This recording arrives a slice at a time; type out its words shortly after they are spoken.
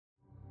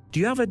Do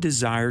you have a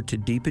desire to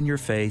deepen your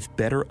faith,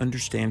 better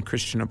understand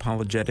Christian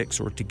apologetics,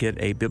 or to get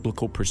a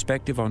biblical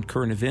perspective on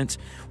current events?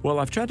 Well,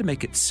 I've tried to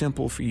make it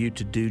simple for you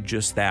to do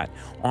just that.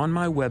 On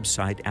my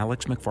website,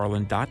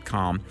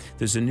 alexmcfarland.com,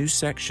 there's a new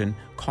section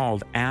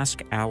called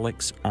Ask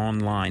Alex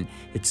Online.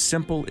 It's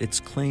simple,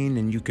 it's clean,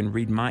 and you can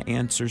read my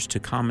answers to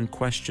common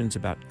questions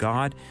about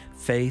God,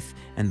 faith,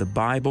 and the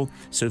Bible.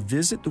 So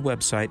visit the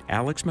website,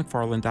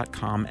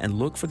 alexmcfarland.com, and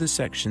look for the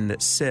section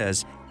that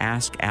says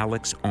Ask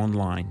Alex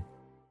Online.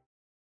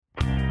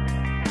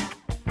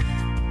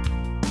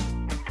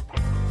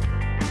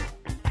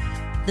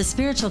 The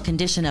spiritual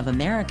condition of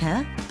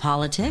America,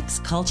 politics,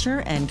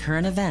 culture, and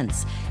current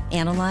events,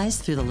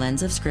 analyzed through the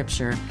lens of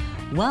Scripture.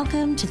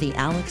 Welcome to the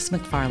Alex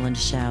McFarland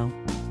Show.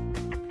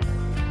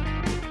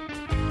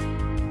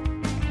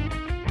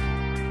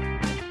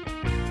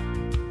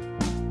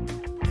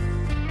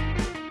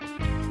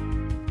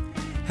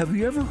 Have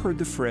you ever heard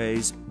the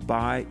phrase,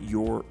 by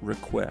your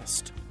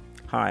request?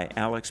 Hi,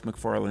 Alex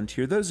McFarland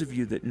here. Those of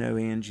you that know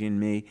Angie and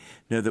me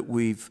know that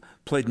we've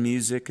played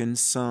music and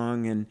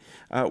sung, and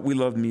we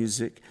love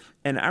music.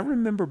 And I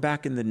remember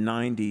back in the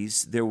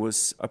 90s, there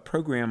was a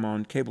program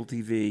on cable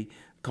TV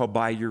called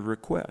By Your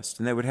Request.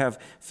 And they would have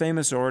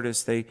famous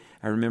artists. I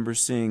remember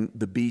seeing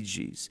the Bee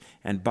Gees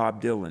and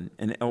Bob Dylan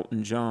and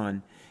Elton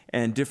John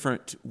and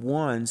different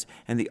ones,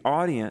 and the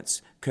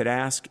audience could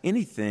ask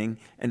anything,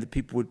 and the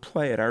people would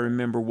play it. I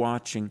remember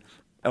watching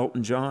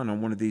Elton John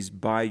on one of these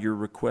By Your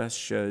Request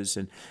shows,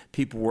 and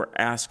people were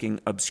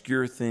asking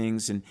obscure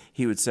things, and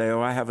he would say,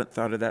 I haven't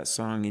thought of that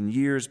song in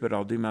years, but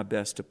I'll do my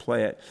best to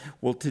play it.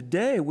 Well,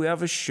 today we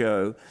have a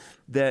show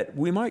that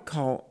we might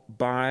call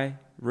By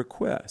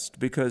Request,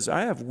 because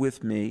I have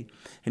with me,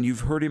 and you've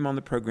heard him on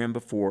the program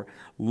before,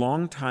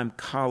 longtime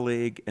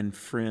colleague and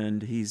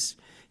friend. He's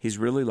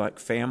really like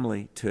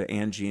family to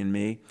Angie and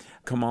me,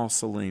 Kamal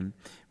Saleem.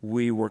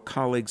 We were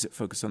colleagues at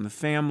Focus on the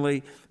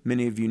Family.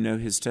 Many of you know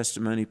his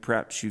testimony.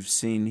 Perhaps you've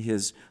seen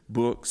his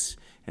books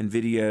and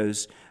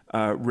videos.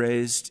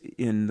 Raised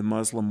in the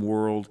Muslim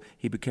world,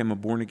 he became a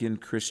born-again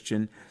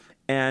Christian.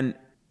 And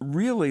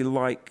really,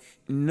 like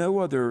no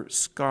other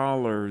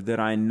scholar that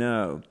I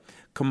know,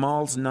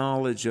 Kamal's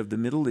knowledge of the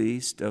Middle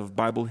East, of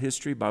Bible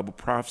history, Bible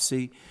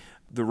prophecy,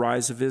 the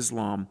rise of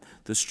Islam,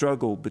 the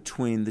struggle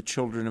between the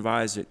children of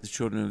Isaac, the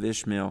children of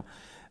Ishmael,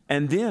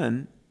 and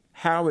then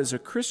how, as a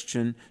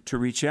Christian, to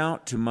reach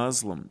out to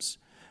Muslims.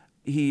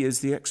 He is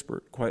the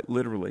expert, quite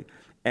literally.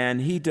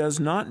 And he does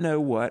not know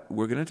what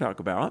we're going to talk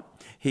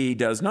about. He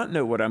does not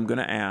know what I'm going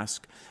to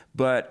ask.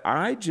 But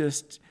I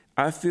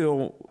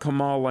feel,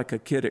 Kamal, like a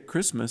kid at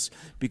Christmas,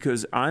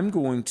 because I'm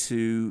going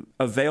to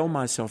avail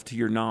myself to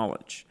your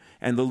knowledge.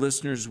 And the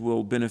listeners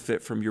will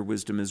benefit from your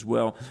wisdom as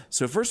well.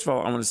 So first of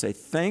all, I want to say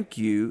thank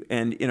you.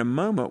 And in a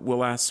moment,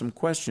 we'll ask some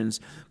questions.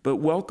 But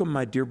welcome,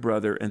 my dear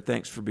brother, and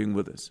thanks for being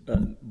with us.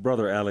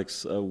 Brother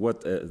Alex,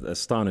 what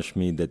astonished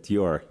me that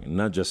you are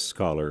not just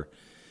scholar,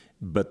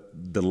 but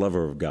the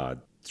lover of God.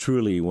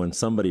 Truly, when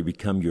somebody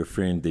become your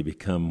friend, they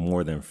become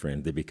more than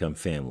friend. They become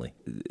family.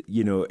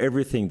 You know,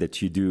 everything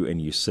that you do and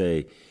you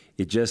say,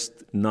 it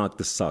just knocked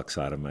the socks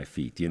out of my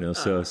feet, you know.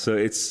 So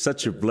it's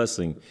such a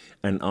blessing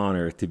and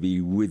honor to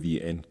be with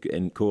you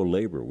and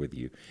co-labor with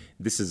you.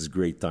 This is a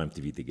great time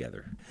to be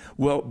together.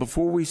 Well,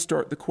 before we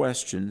start the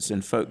questions,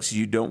 and folks,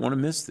 you don't want to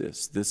miss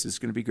this. This is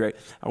going to be great.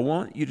 I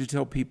want you to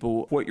tell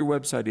people what your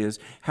website is,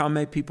 how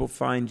may people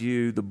find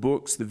you, the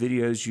books, the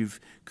videos you've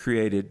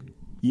created.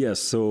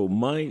 Yes, so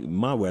my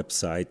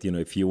website, you know,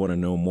 if you want to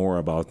know more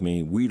about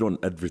me, we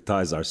don't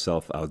advertise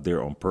ourselves out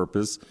there on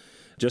purpose.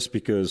 Just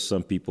because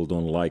some people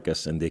don't like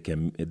us and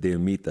they'll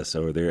meet us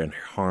over there and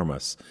harm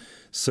us.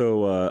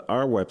 So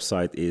our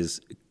website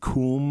is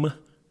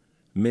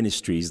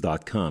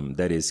koome.ministries.com.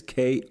 That is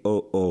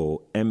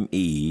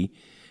Koome,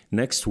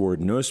 next word,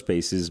 no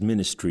spaces,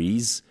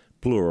 ministries,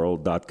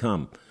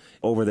 plural.com.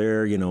 Over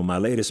there, you know, my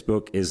latest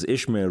book is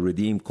Ishmael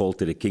Redeemed, Called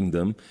to the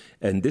Kingdom.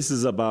 And this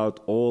is about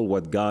all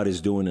what God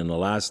is doing in the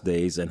last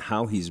days and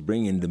how he's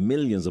bringing the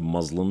millions of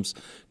Muslims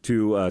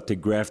to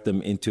graft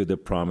them into the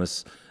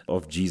promise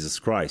of Jesus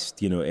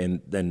Christ, you know, and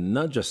then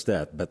not just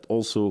that, but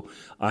also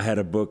I had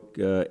a book,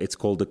 it's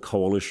called The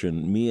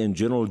Coalition, me and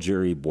General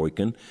Jerry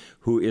Boykin,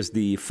 who is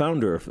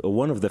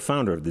one of the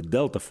founder of the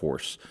Delta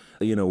Force.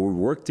 You know, we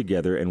work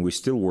together and we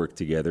still work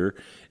together,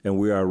 and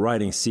we are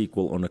writing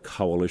sequel on The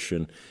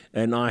Coalition.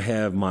 And I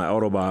have my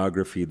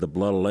autobiography, The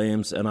Blood of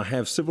Lambs, and I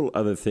have several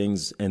other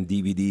things and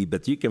DVD,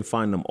 but you can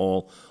find them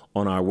all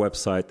on our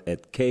website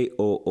at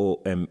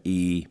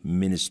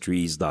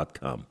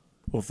KOOMEministries.com.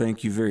 Well,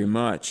 thank you very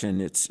much, and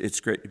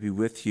it's great to be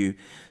with you.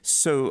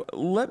 So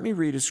let me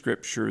read a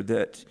scripture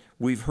that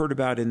we've heard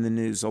about in the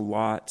news a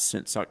lot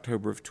since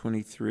October of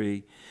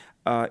 23,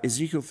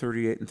 Ezekiel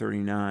 38 and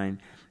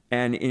 39.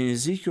 And in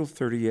Ezekiel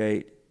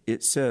 38,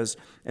 it says,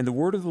 "And the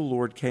word of the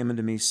Lord came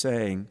unto me,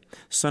 saying,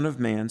 Son of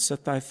man,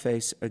 set thy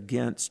face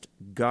against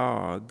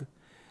Gog,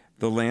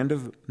 the land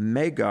of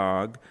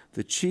Magog,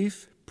 the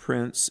chief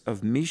prince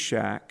of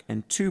Meshach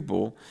and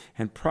Tubal,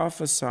 and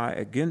prophesy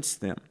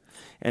against them.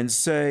 and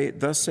say,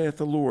 Thus saith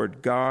the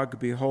Lord, Gog,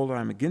 behold,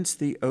 I am against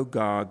thee, O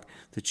Gog,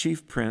 the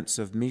chief prince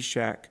of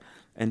Meshach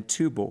and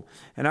Tubal.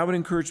 And I would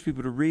encourage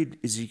people to read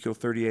Ezekiel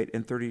 38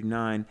 and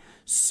 39.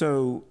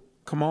 So,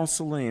 Kamal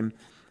Saleem,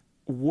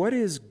 what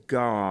is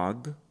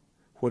Gog?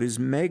 What is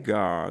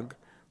Magog?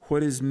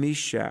 What is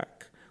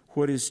Meshach?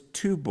 What is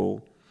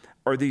Tubal?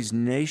 Are these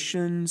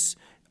nations?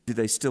 Do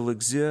they still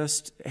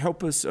exist?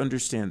 Help us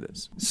understand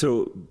this.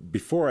 So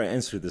before I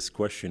answer this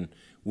question,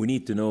 we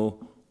need to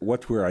know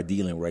what we are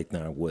dealing right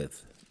now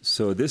with.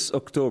 So this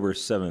October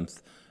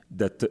 7th,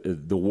 that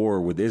the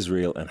war with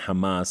Israel and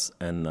Hamas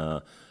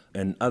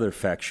and other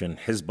faction,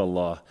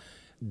 Hezbollah,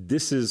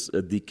 this is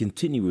the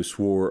continuous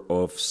war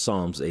of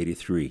Psalms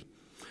 83.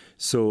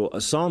 So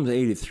Psalms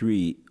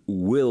 83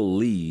 will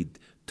lead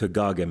to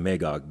Gog and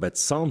Magog, but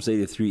Psalms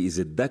 83 is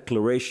a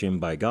declaration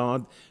by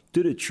God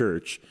to the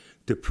church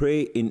to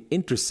pray in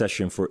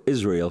intercession for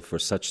Israel for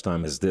such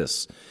time as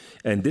this.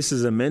 And this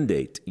is a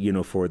mandate,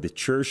 for the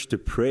church to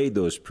pray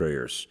those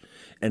prayers.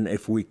 And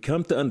if we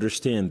come to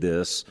understand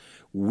this,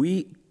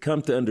 we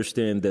come to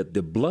understand that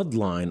the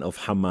bloodline of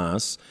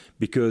Hamas,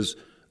 because,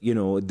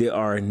 they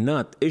are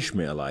not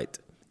Ishmaelite,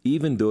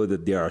 even though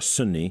that they are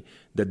Sunni,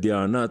 that they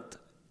are not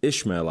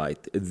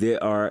Ishmaelite. They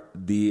are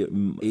the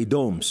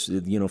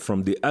Edoms,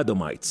 from the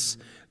Edomites,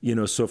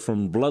 so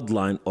from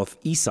bloodline of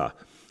Esau.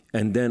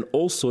 And then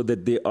also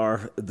that they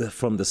are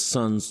from the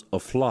sons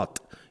of Lot,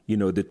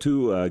 the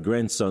two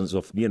grandsons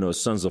of,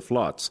 sons of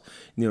Lot.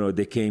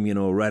 They came,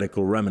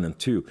 radical remnant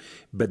too.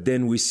 But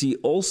then we see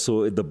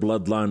also the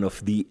bloodline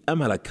of the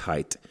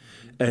Amalekite.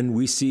 And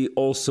we see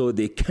also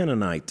the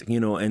Canaanite,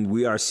 and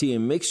we are seeing a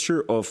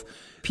mixture of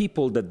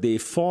people that they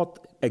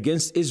fought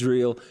against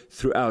Israel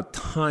throughout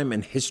time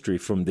and history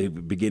from the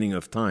beginning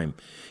of time.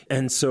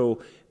 And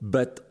so,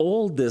 but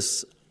all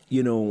this,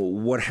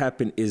 what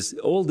happened is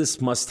all this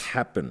must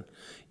happen.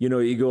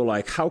 You go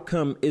like, how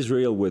come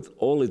Israel with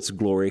all its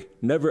glory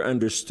never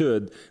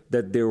understood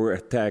that there were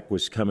attack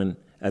was coming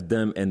at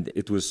them and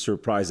it was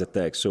surprise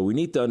attack? So we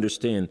need to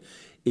understand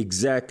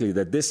exactly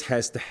that this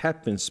has to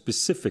happen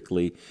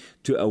specifically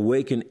to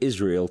awaken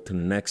Israel to the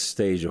next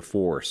stage of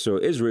war. So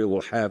Israel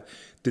will have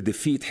to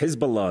defeat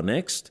Hezbollah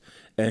next,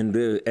 and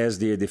as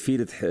they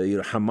defeated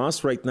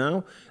Hamas right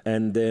now,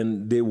 and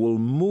then they will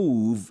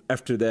move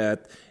after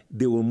that.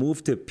 They will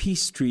move to a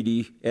peace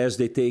treaty as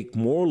they take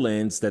more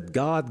lands that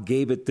God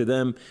gave it to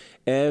them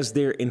as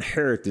their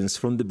inheritance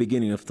from the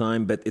beginning of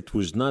time, but it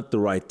was not the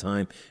right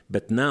time.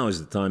 But now is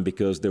the time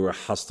because they were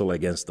hostile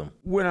against them.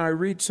 When I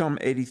read Psalm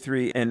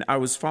 83, and I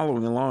was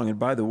following along, and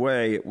by the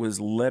way, it was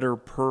letter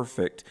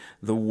perfect,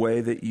 the way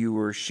that you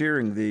were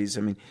sharing these.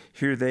 I mean,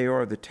 here they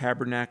are, the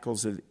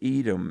tabernacles of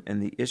Edom and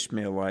the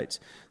Ishmaelites,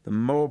 the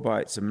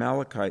Moabites,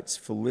 Amalekites,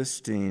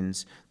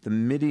 Philistines, the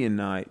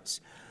Midianites.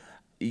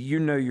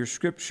 You know your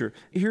scripture.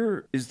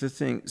 Here is the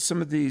thing.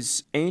 Some of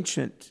these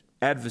ancient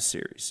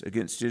adversaries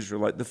against Israel,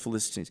 like the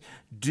Philistines,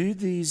 do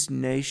these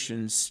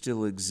nations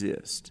still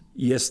exist?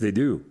 Yes, they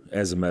do.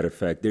 As a matter of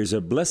fact, there's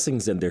a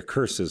blessings and their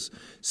curses.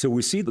 So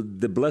we see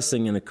the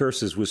blessing and the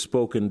curses was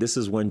spoken. This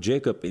is when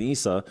Jacob and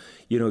Esau,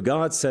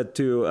 God said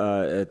to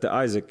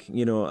Isaac,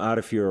 out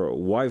of your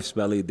wife's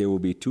belly, there will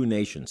be two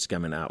nations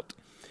coming out.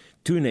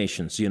 Two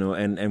nations,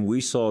 and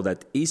we saw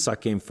that Esau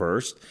came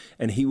first,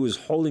 and he was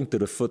holding to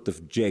the foot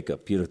of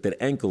Jacob, to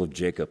the ankle of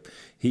Jacob.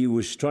 He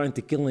was trying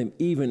to kill him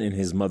even in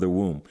his mother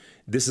womb.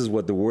 This is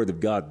what the Word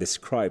of God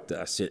described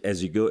to us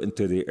as you go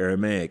into the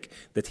Aramaic,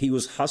 that he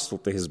was hostile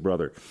to his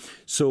brother.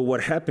 So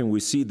what happened, we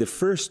see the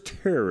first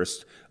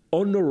terrorist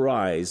on the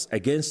rise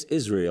against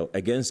Israel,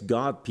 against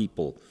God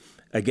people,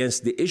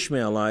 against the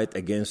Ishmaelite,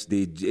 against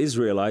the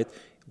Israelite,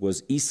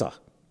 was Esau.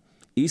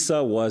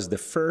 Esau was the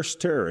first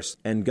terrorist,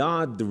 and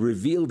God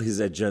revealed his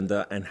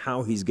agenda and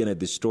how he's going to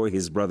destroy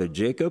his brother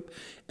Jacob,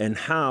 and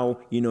how,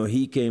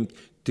 he came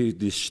to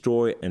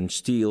destroy and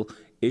steal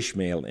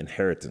Ishmael's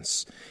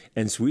inheritance.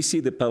 And so we see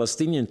the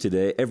Palestinian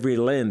today, every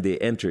land they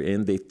enter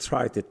in, they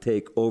try to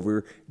take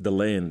over the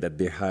land that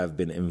they have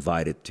been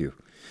invited to.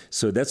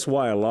 So that's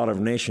why a lot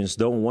of nations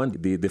don't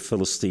want the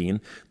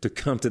Philistine to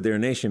come to their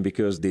nation,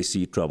 because they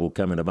see trouble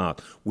coming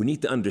about. We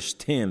need to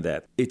understand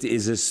that it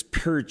is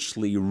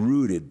spiritually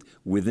rooted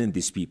within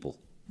these people.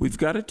 We've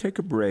got to take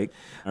a break.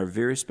 Our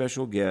very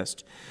special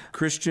guest,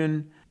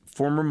 Christian,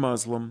 former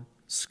Muslim,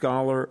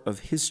 scholar of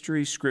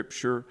history,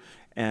 scripture,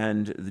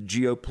 and the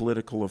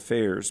geopolitical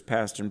affairs,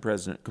 past and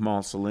present,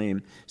 Kamal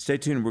Saleem. Stay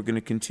tuned. We're going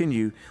to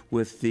continue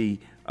with the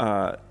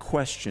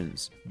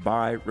questions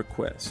by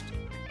request.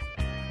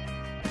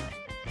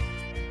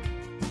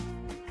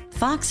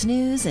 Fox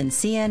News and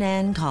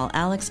CNN call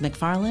Alex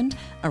McFarland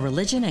a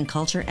religion and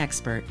culture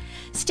expert.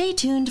 Stay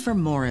tuned for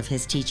more of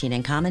his teaching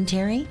and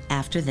commentary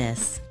after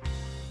this.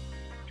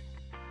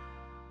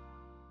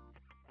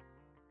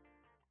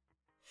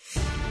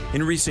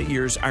 In recent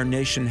years, our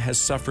nation has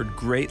suffered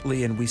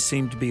greatly, and we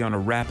seem to be on a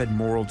rapid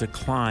moral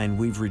decline.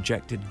 We've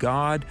rejected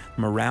God,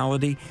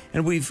 morality,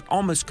 and we've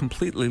almost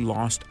completely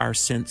lost our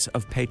sense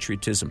of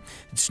patriotism.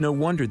 It's no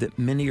wonder that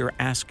many are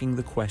asking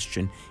the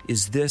question,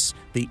 is this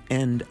the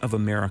end of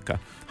America?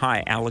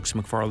 Hi, Alex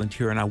McFarland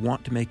here, and I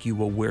want to make you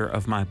aware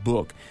of my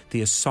book,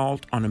 The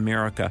Assault on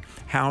America,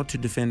 How to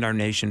Defend Our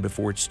Nation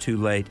Before It's Too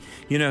Late.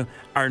 You know,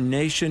 our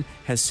nation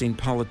has seen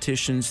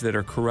politicians that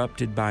are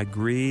corrupted by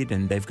greed,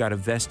 and they've got a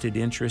vested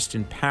interest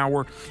in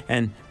power,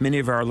 and many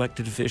of our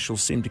elected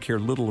officials seem to care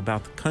little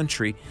about the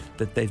country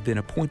that they've been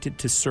appointed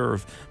to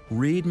serve.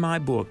 Read my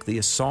book, The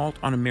Assault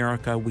on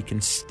America. We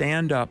can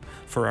stand up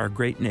for our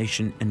great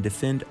nation and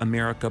defend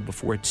America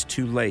before it's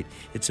too late.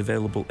 It's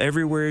available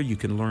everywhere. You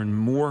can learn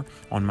more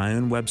on my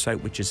own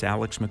website, which is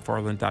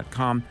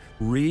alexmcfarland.com.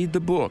 Read the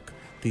book,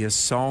 The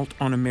Assault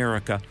on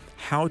America,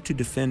 How to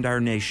Defend Our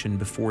Nation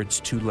Before It's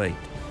Too Late.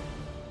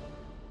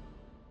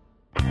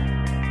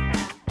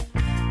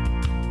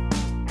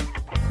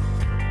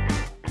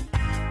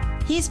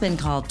 He's been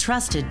called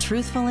trusted,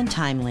 truthful, and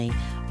timely.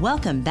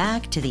 Welcome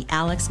back to the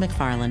Alex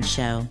McFarland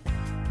Show.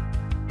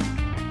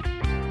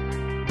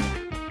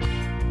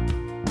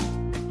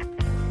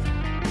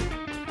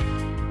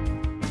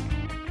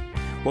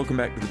 Welcome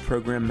back to the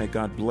program. May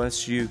God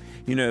bless you.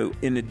 You know,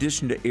 in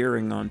addition to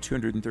airing on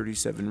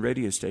 237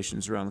 radio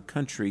stations around the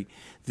country,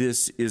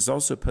 this is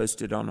also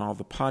posted on all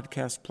the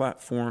podcast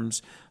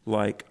platforms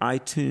like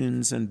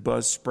iTunes and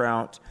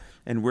Buzzsprout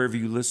and wherever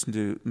you listen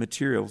to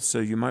material. So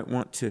you might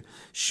want to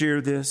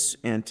share this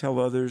and tell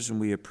others, and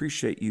we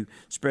appreciate you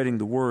spreading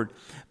the word.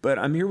 But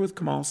I'm here with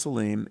Kamal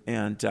Saleem,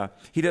 and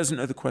he doesn't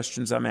know the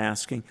questions I'm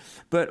asking.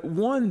 But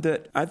one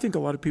that I think a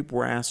lot of people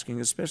were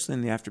asking, especially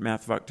in the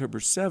aftermath of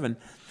October 7,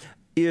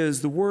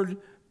 is the word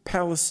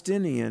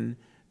Palestinian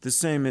the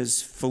same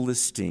as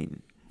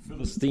Philistine?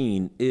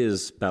 Philistine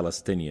is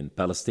Palestinian.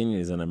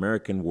 Palestinian is an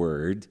American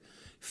word.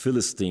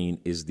 Philistine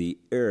is the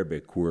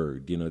Arabic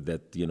word,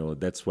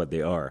 that's what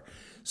they are.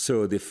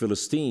 So the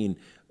Philistine,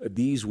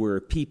 these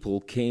were people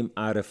came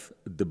out of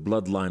the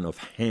bloodline of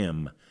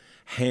Ham.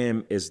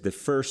 Ham is the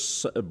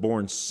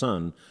firstborn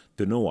son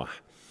to Noah.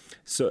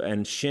 So,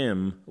 and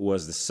Shem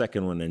was the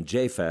second one, and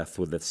Japheth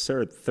was the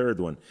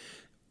third one.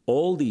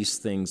 All these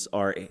things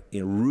are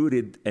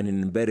rooted and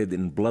embedded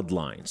in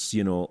bloodlines,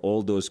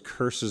 all those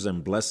curses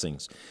and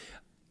blessings.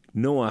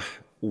 Noah,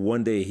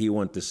 one day he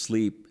went to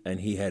sleep and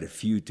he had a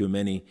few too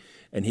many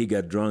and he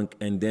got drunk,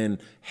 and then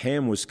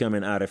Ham was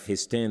coming out of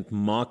his tent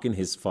mocking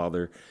his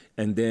father.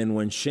 And then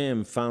when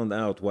Shem found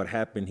out what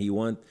happened, he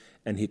went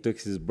and he took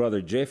his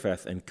brother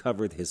Japheth and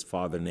covered his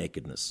father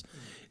nakedness.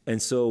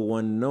 And so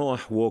when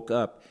Noah woke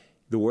up,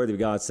 the word of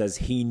God says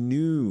he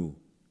knew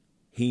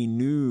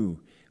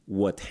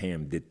what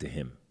Ham did to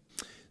him.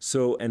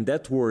 So, and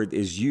that word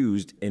is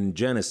used in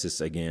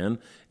Genesis again,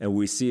 and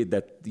we see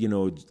that,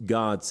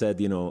 God said,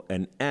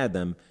 and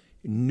Adam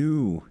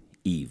knew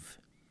Eve.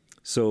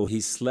 So he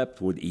slept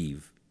with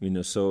Eve,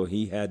 so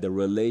he had a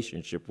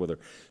relationship with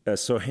her.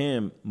 So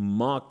Ham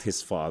mocked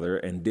his father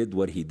and did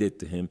what he did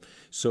to him.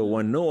 So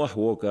when Noah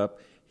woke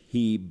up,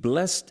 he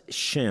blessed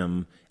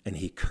Shem and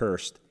he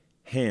cursed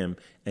Ham,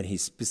 and he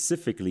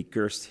specifically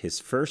cursed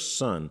his first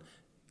son,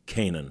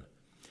 Canaan.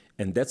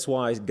 And that's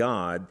why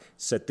God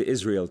said to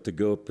Israel to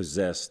go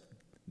possess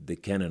the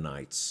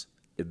Canaanites,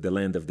 the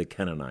land of the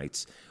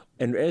Canaanites.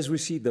 And as we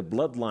see the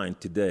bloodline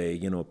today,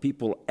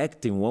 people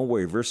acting one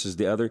way versus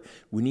the other,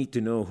 we need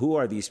to know who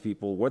are these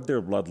people, what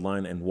their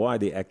bloodline, and why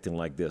they acting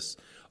like this.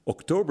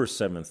 October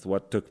 7th,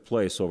 what took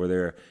place over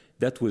there,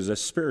 that was a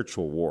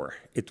spiritual war.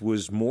 It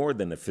was more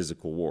than a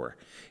physical war.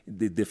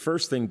 The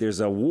first thing, there's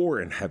a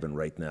war in heaven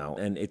right now,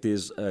 and it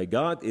is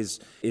God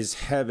is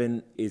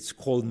heaven. It's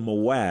called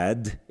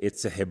Moad.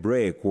 It's a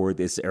Hebraic word.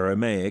 It's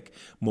Aramaic.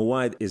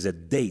 Moad is a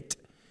date.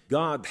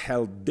 God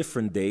held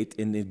different date.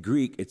 In the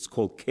Greek, it's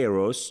called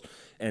kairos.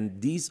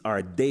 And these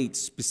are dates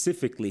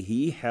specifically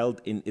he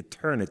held in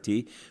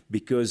eternity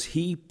because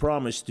he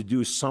promised to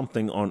do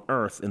something on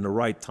earth in the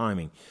right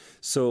timing.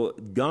 So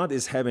God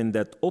is having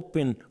that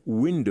open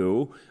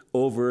window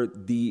over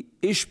the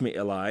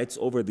Ishmaelites,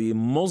 over the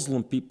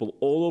Muslim people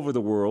all over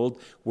the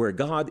world, where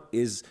God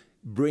is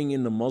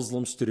bringing the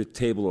Muslims to the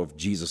table of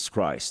Jesus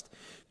Christ.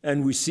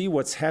 And we see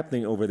what's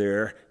happening over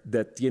there,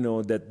 that,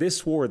 that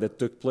this war that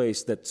took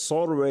place, that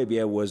Saudi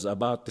Arabia was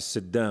about to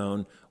sit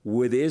down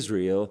with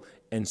Israel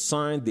and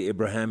sign the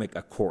Abrahamic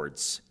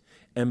Accords.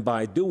 And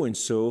by doing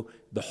so,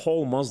 the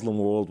whole Muslim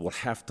world will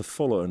have to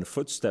follow in the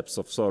footsteps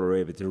of Saudi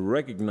Arabia to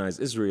recognize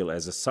Israel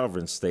as a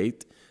sovereign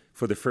state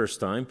for the first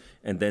time.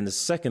 And then the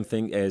second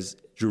thing is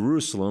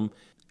Jerusalem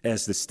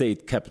as the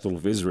state capital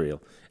of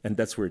Israel. And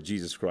that's where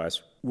Jesus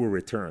Christ will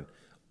return.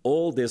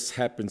 All this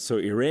happened, so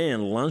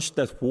Iran launched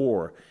that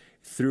war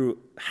through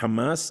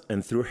Hamas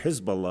and through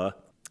Hezbollah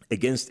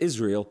against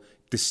Israel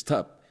to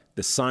stop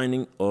the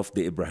signing of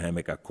the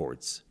Abrahamic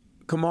Accords.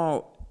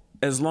 Kamal,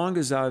 As long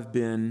as I've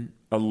been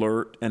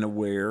alert and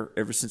aware,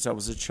 ever since I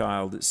was a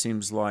child, it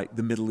seems like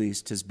the Middle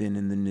East has been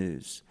in the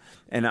news.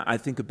 And I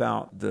think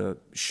about the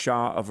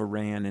Shah of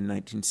Iran in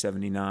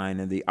 1979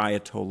 and the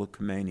Ayatollah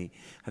Khomeini.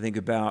 I think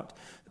about,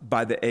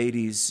 by the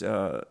 80s,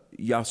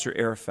 Yasser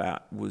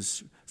Arafat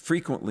was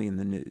frequently in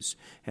the news.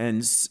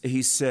 And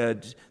he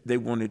said they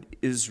wanted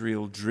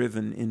Israel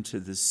driven into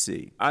the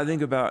sea. I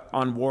think about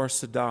Anwar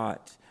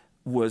Sadat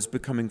was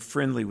becoming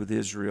friendly with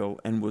Israel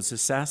and was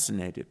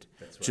assassinated,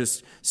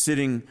 just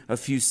sitting a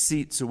few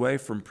seats away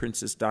from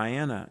Princess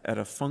Diana at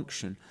a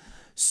function.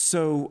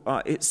 So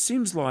it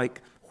seems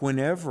like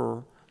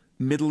whenever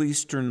Middle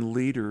Eastern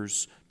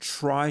leaders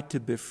try to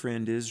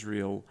befriend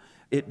Israel,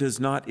 it does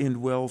not end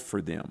well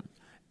for them.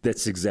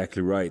 That's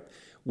exactly right.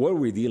 What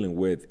we're dealing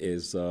with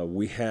is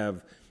we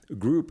have a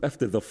group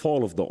after the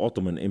fall of the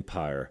Ottoman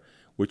Empire,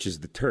 which is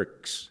the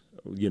Turks.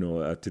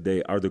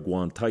 Today,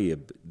 Erdogan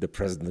Tayyip, the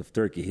president of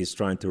Turkey, he's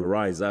trying to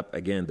rise up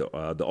again the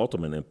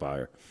Ottoman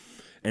Empire.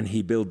 And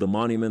he built the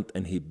monument,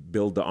 and he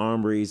built the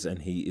armories,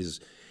 and he is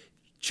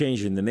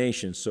changing the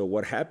nation. So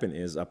what happened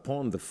is,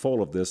 upon the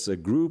fall of this, a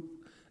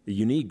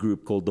unique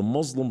group called the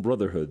Muslim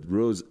Brotherhood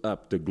rose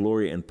up to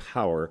glory and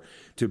power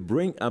to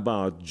bring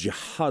about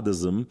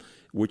jihadism,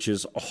 which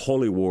is a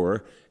holy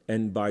war,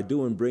 and by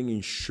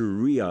bringing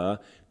Sharia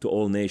to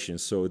all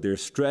nations. So their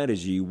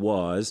strategy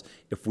was,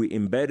 if we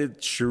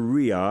embedded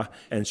Sharia,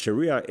 and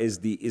Sharia is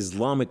the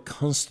Islamic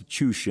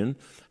constitution,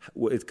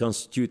 it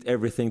constitutes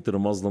everything to the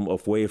Muslim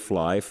of way of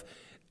life,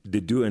 the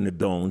do and the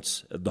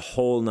don'ts, the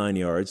whole 9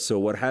 yards. So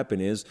what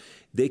happened is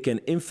they can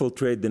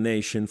infiltrate the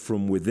nation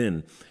from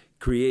within,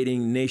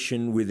 creating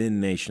nation within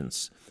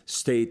nations,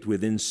 state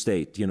within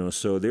state.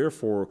 So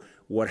therefore,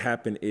 what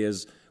happened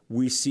is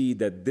we see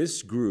that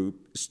this group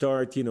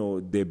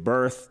they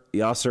birth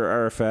Yasser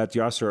Arafat.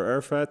 Yasser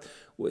Arafat,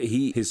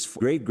 his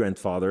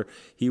great-grandfather,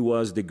 he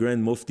was the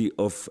Grand Mufti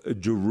of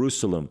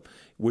Jerusalem,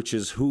 which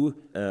is who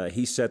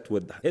he sat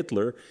with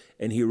Hitler,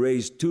 and he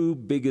raised two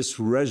biggest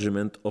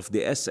regiment of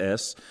the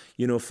SS,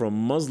 from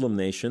Muslim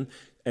nation,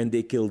 and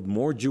they killed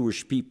more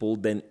Jewish people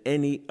than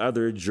any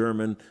other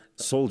German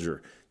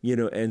soldier.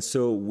 And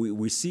so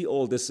we see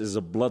all this as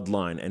a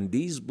bloodline, and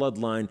these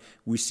bloodline,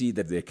 we see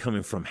that they're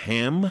coming from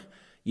Ham,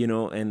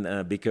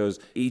 and because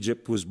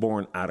Egypt was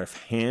born out of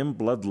Ham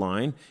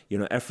bloodline,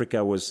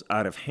 Africa was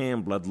out of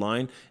Ham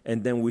bloodline,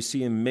 and then we see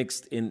them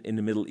mixed in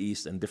the Middle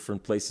East and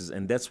different places,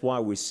 and that's why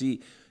we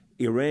see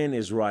Iran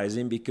is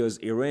rising, because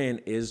Iran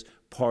is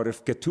part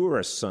of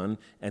Keturah's son,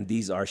 and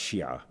these are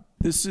Shia.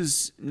 This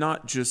is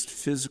not just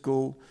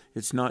physical,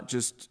 it's not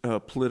just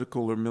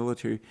political or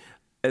military.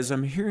 As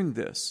I'm hearing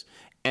this,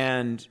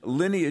 and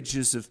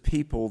lineages of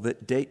people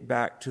that date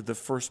back to the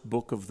first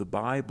book of the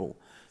Bible,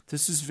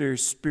 this is very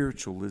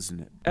spiritual, isn't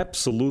it?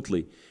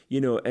 Absolutely.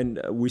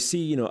 And we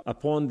see,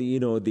 upon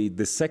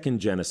the second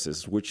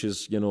Genesis, which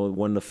is,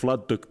 when the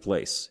flood took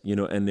place,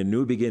 and the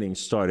new beginning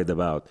started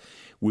about,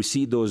 we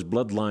see those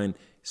bloodline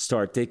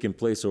start taking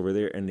place over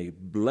there, and the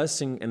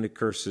blessing and the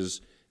curses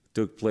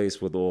took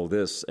place with all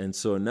this. And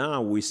so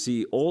now we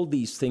see all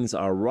these things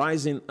are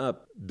rising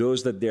up,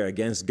 those that they're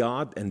against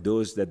God and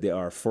those that they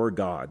are for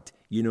God.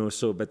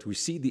 But we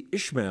see the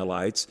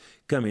Ishmaelites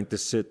coming to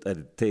sit at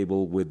a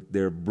table with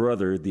their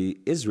brother, the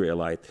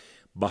Israelite.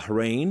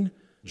 Bahrain,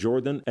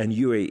 Jordan, and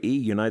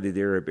UAE, United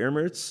Arab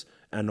Emirates,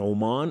 and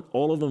Oman,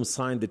 all of them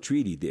signed the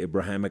treaty, the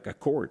Abrahamic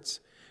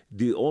Accords.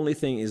 The only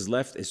thing is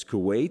left is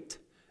Kuwait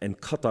and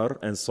Qatar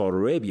and Saudi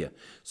Arabia.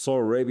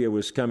 Saudi Arabia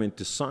was coming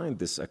to sign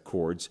these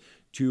accords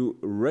to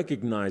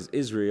recognize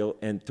Israel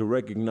and to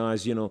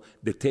recognize,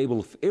 the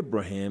table of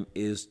Abraham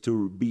is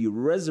to be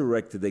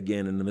resurrected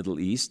again in the Middle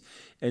East.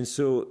 And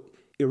so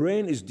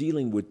Iran is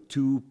dealing with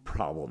two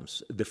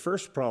problems. The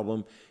first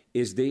problem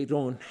is they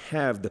don't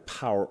have the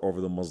power over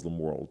the Muslim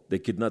world. They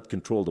could not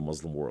control the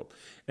Muslim world.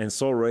 And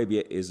Saudi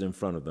Arabia is in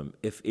front of them.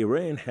 If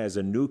Iran has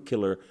a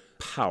nuclear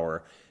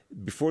power,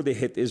 before they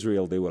hit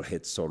Israel, they will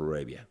hit Saudi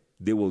Arabia.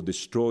 They will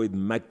destroy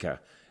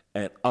Mecca,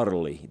 and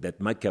utterly,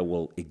 that Mecca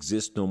will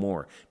exist no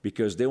more,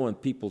 because they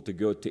want people to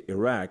go to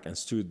Iraq and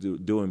start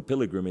doing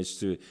pilgrimage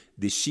to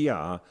the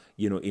Shia,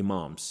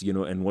 imams,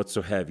 and what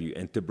so have you,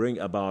 and to bring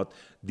about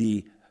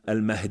the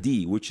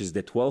Al-Mahdi, which is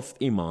the 12th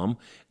Imam,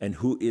 and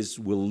who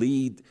will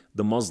lead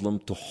the Muslim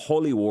to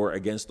holy war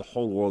against the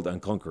whole world and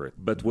conquer it.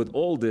 But with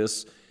all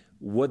this,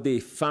 what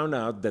they found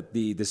out that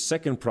the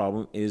second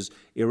problem is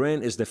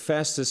Iran is the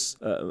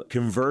fastest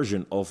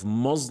conversion of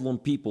Muslim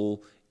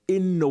people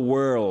in the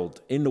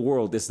world.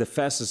 It's the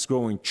fastest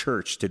growing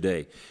church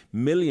today.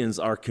 Millions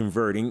are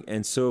converting,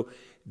 and so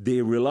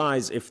they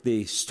realize if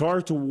they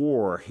start a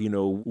war,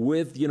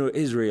 with,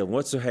 Israel,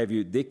 what so have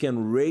you, they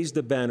can raise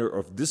the banner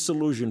of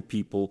disillusioned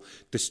people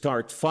to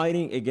start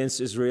fighting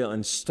against Israel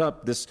and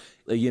stop this,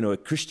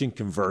 Christian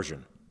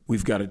conversion.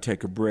 We've got to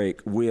take a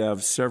break. We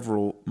have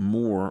several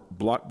more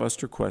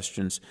blockbuster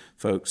questions,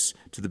 folks.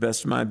 To the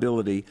best of my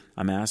ability,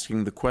 I'm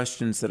asking the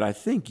questions that I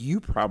think you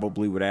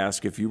probably would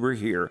ask if you were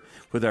here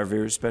with our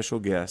very special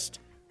guest,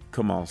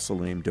 Kamal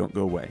Saleem. Don't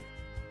go away.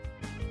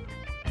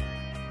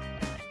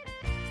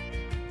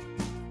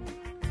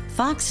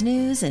 Fox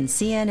News and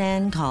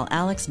CNN call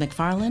Alex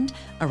McFarland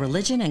a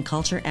religion and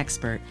culture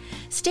expert.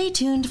 Stay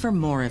tuned for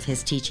more of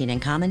his teaching and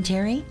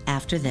commentary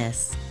after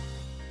this.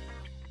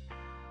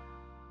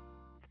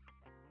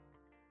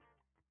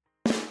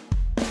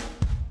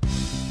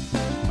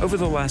 Over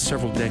the last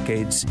several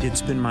decades,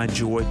 it's been my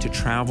joy to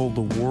travel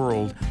the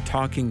world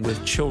talking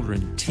with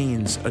children,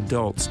 teens,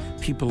 adults,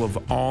 people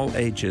of all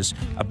ages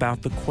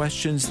about the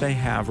questions they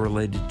have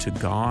related to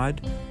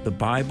God, the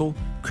Bible,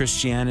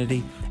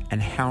 Christianity, and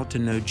how to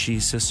know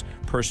Jesus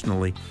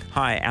personally.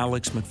 Hi,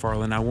 Alex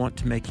McFarland. I want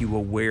to make you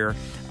aware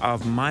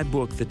of my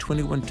book, The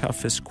 21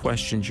 Toughest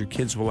Questions Your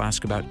Kids Will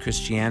Ask About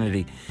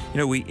Christianity. You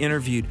know, we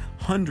interviewed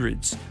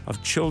hundreds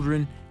of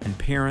children and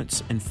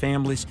parents and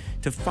families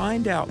to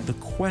find out the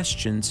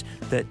questions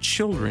that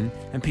children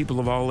and people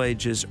of all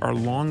ages are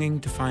longing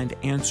to find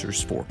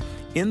answers for.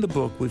 In the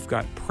book, we've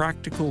got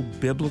practical,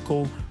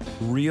 biblical,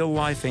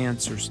 real-life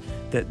answers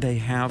that they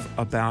have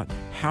about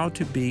how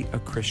to be a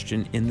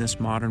Christian in this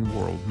modern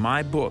world.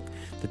 My book,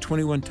 The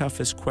 21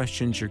 Toughest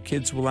Questions Your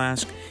Kids Will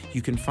Ask,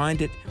 you can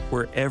find it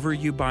wherever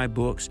you buy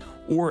books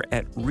or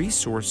at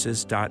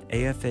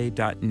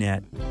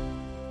resources.afa.net.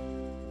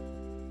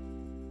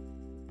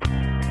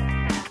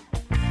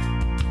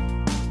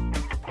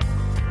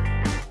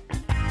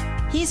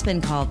 He's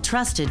been called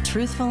trusted,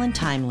 truthful, and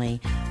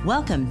timely.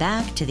 Welcome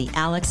back to the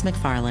Alex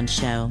McFarland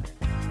Show.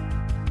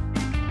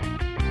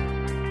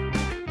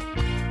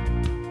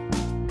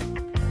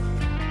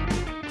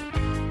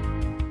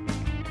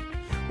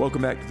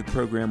 Welcome back to the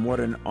program. What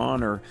an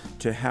honor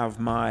to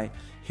have my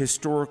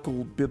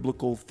historical,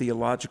 biblical,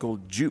 theological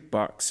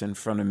jukebox in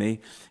front of me.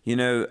 You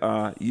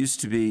know,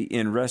 used to be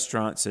in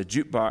restaurants, a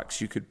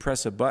jukebox, you could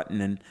press a button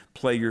and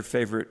play your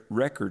favorite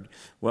record.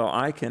 Well,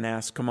 I can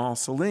ask Kamal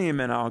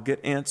Saleem and I'll get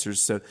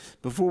answers. So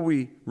before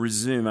we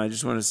resume, I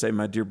just want to say,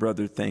 my dear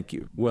brother, thank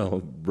you. Well,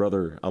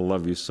 brother, I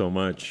love you so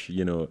much.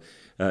 You know,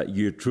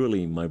 you're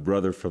truly my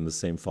brother from the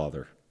same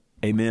father.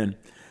 Amen.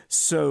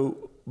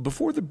 So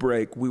before the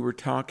break, we were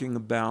talking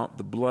about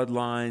the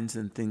bloodlines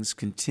and things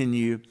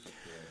continue.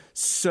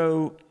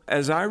 So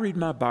as I read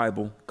my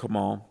Bible,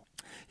 Kamal,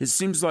 it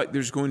seems like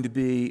there's going to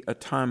be a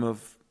time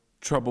of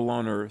trouble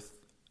on earth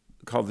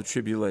called the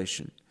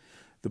tribulation.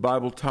 The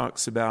Bible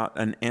talks about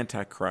an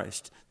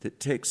antichrist that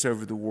takes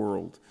over the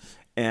world,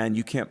 and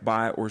you can't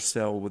buy or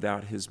sell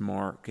without his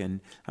mark.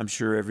 And I'm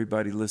sure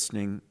everybody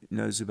listening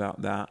knows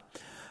about that.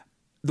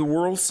 The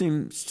world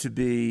seems to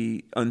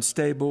be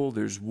unstable.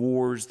 There's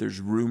wars. There's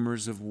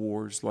rumors of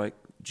wars like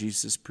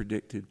Jesus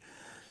predicted.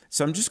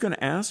 So I'm just going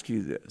to ask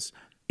you this.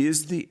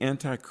 Is the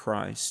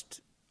Antichrist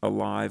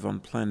alive on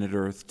planet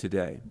Earth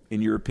today,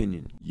 in your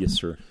opinion? Yes,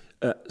 sir.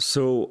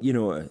 So, you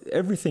know,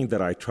 everything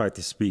that I try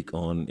to speak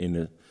on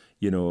in,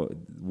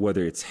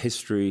 whether it's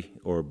history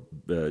or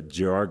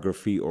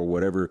geography or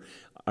whatever,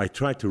 I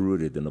try to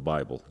root it in the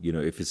Bible. You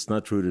know, if it's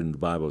not rooted in the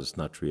Bible, it's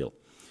not real.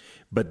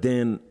 But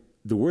then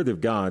the Word of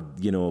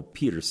God, you know,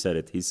 Peter said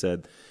it. He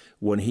said,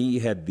 when he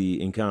had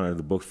the encounter in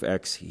the book of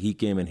Acts, he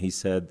came and he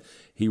said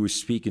he was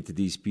speaking to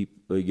these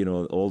people, you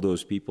know, all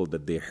those people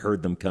that they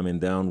heard them coming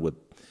down with,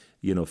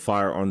 you know,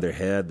 fire on their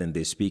head and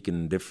they speak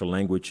in different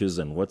languages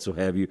and what so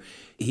have you.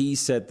 He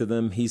said to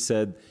them, he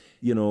said,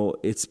 you know,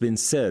 it's been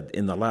said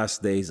in the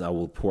last days I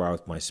will pour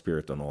out my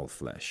spirit on all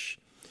flesh.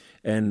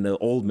 And the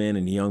old man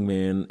and young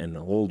man and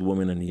the old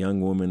woman and the young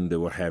woman, they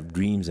will have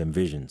dreams and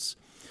visions.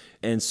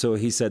 And so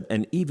he said,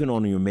 and even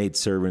on your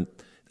maidservant,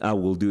 I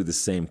will do the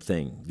same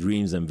thing,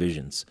 dreams and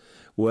visions.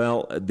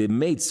 Well, the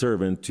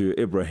maidservant to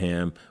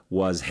Abraham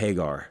was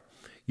Hagar,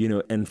 you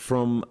know, and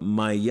from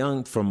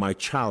my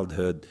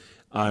childhood,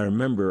 I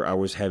remember I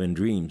was having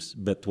dreams.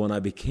 But when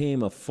I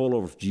became a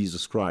follower of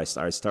Jesus Christ,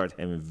 I started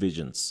having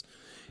visions.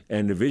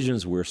 And the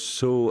visions were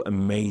so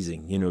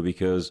amazing, you know,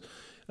 because,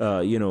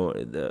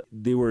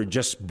 they were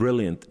just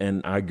brilliant.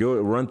 And I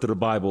run to the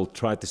Bible,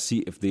 try to see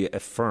if they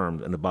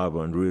affirmed in the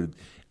Bible and read it.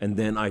 And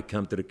then I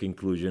come to the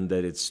conclusion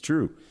that it's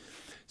true.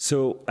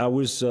 So I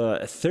was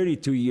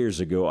 32 years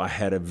ago, I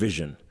had a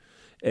vision.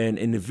 And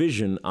in the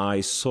vision,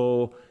 I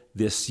saw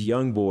this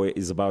young boy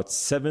is about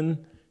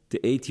 7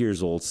 to 8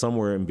 years old,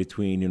 somewhere in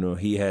between. You know,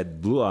 he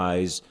had blue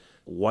eyes,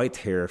 white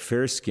hair,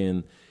 fair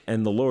skin.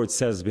 And the Lord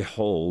says,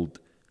 behold,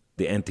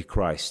 the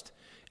Antichrist.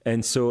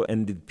 And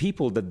the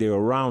people that they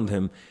were around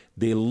him,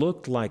 they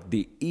looked like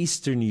the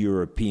Eastern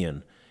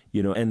European.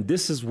 You know, and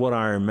this is what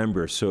I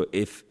remember. So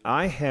if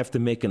I have to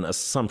make an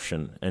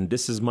assumption, and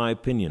this is my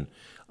opinion,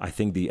 I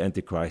think the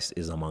Antichrist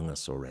is among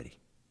us already.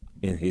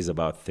 And he's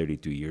about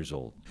 32 years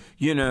old.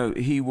 You know,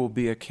 he will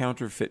be a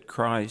counterfeit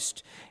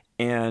Christ.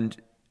 And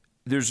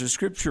there's a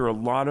scripture a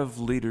lot of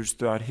leaders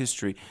throughout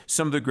history,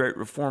 some of the great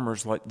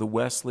reformers like the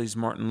Wesleys,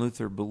 Martin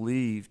Luther,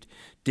 believed.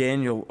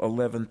 Daniel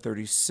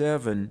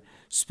 11:37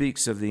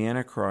 speaks of the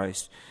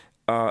Antichrist.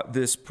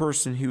 This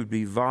person, he would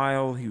be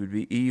vile, he would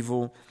be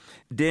evil.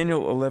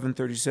 Daniel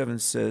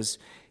 11:37 says,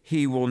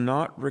 he will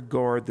not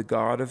regard the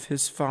God of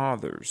his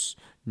fathers,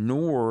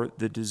 nor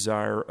the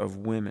desire of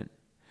women,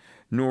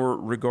 nor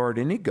regard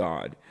any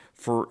God,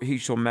 for he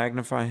shall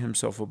magnify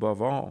himself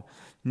above all.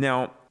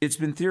 Now, it's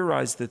been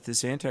theorized that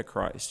this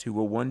Antichrist, who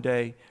will one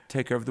day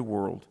take over the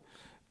world,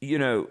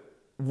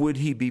 would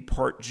he be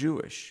part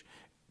Jewish,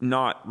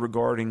 not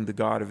regarding the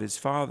God of his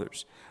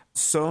fathers?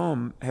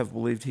 Some have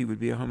believed he would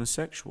be a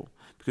homosexual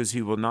because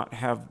he will not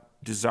have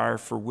desire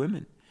for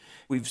women.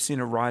 We've seen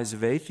a rise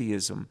of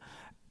atheism.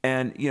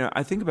 And,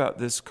 I think about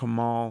this,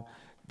 Kamal,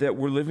 that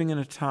we're living in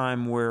a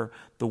time where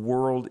the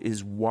world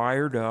is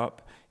wired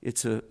up.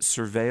 It's a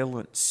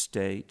surveillance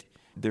state.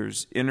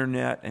 There's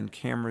internet and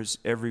cameras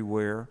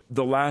everywhere.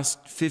 The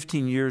last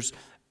 15 years,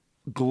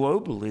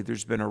 globally,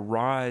 there's been a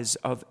rise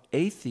of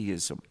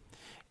atheism,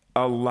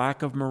 a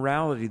lack of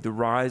morality, the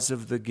rise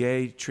of the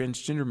gay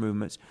transgender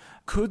movements.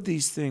 Could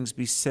these things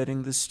be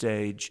setting the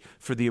stage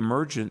for the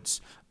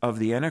emergence of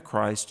the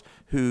Antichrist,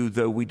 who,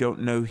 though we don't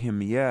know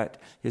him yet,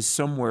 is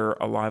somewhere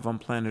alive on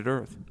planet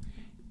Earth?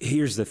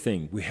 Here's the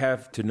thing. We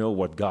have to know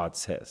what God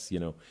says,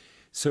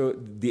 So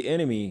the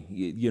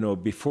enemy,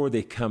 before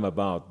they come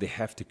about, they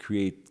have to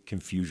create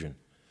confusion.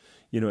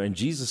 And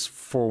Jesus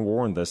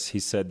forewarned us. He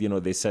said,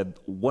 they said,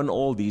 when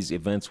all these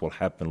events will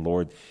happen,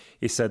 Lord,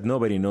 he said,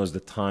 nobody knows the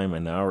time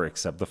and hour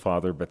except the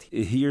Father, but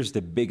here's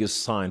the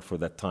biggest sign for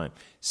that time.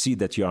 See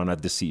that you are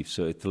not deceived.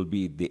 So it will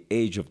be the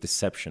age of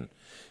deception.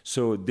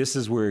 So this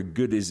is where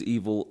good is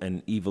evil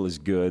and evil is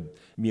good,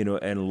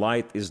 and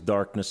light is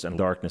darkness and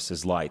darkness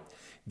is light.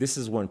 This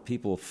is when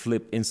people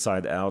flip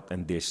inside out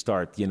and they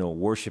start,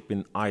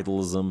 worshiping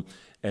idolism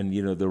and,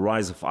 the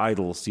rise of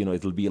idols.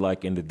 It'll be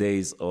like in the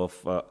days of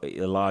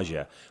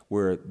Elijah,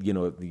 where,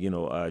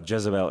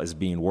 Jezebel is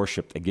being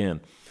worshipped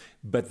again.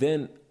 But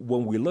then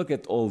when we look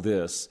at all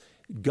this,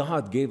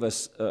 God gave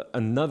us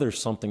another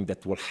something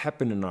that will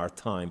happen in our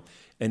time,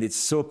 and it's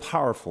so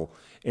powerful.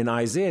 In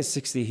Isaiah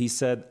 60, he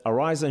said,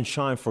 "Arise and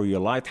shine, for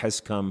your light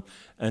has come,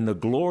 and the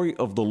glory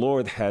of the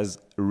Lord has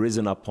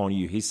risen upon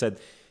you." He said,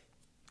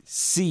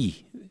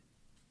 see,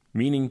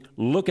 meaning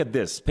look at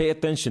this, pay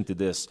attention to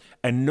this,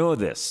 and know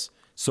this.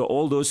 So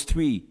all those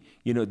three,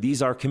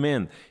 these are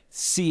command.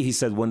 See, he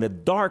said, when the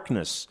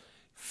darkness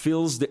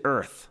fills the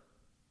earth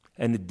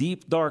and the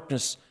deep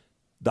darkness,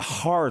 the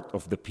heart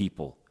of the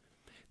people,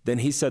 then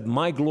he said,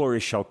 my glory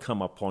shall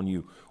come upon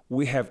you.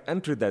 We have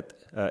entered that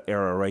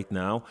era right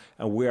now,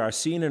 and we are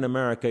seeing in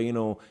America,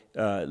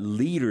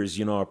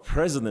 leaders, our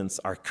presidents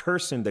are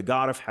cursing the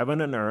God of heaven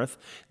and earth.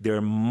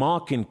 They're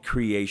mocking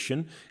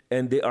creation,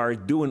 and they are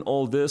doing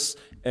all this.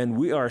 And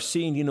we are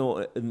seeing,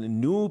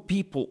 new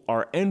people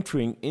are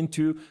entering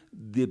into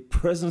the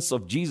presence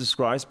of Jesus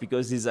Christ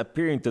because he's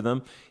appearing to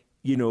them.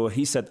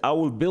 He said, I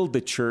will build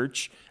the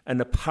church and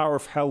the power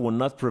of hell will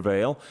not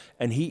prevail.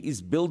 And he is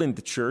building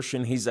the church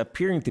and he's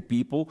appearing to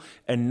people.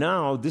 And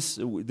now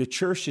the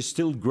church is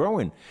still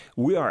growing.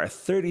 We are at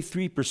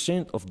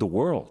 33% of the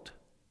world,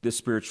 the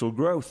spiritual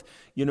growth.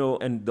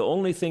 And the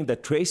only thing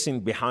that tracing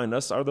behind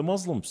us are the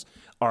Muslims,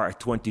 are at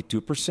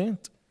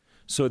 22%.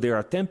 So they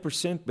are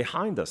 10%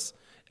 behind us.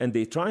 And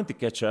they're trying to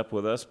catch up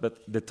with us, but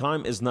the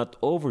time is not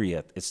over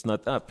yet. It's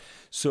not up.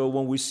 So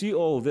when we see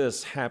all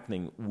this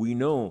happening, we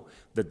know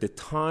that the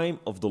time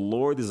of the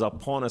Lord is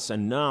upon us,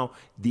 and now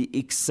the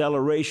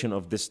acceleration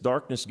of this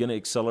darkness is going to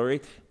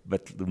accelerate.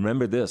 But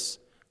remember this,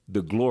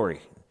 the glory,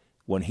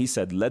 when he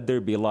said, let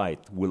there be light,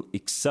 will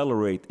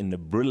accelerate in the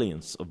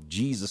brilliance of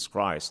Jesus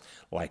Christ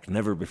like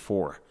never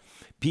before.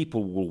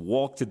 People will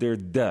walk to their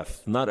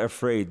death, not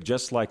afraid,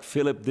 just like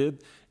Philip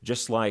did,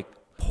 just like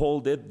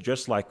Paul did,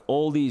 just like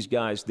all these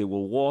guys. They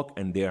will walk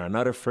and they are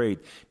not afraid,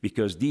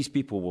 because these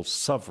people will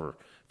suffer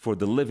for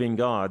the living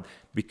God,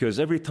 because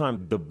every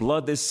time the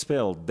blood is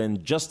spilled,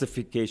 then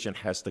justification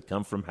has to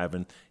come from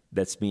heaven.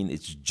 That's mean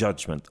it's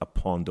judgment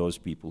upon those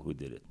people who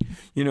did it.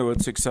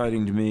 What's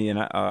exciting to me, and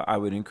I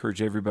would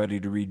encourage everybody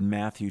to read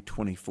Matthew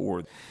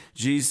 24.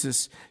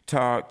 Jesus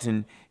talked,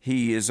 and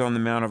he is on the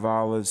Mount of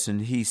Olives,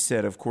 and he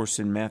said, of course,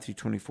 in Matthew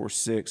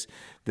 24:6,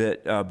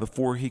 that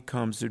before he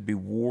comes, there'd be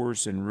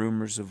wars and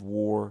rumors of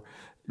war.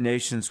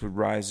 Nations would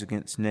rise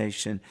against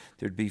nation.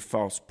 There'd be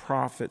false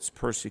prophets,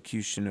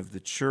 persecution of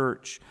the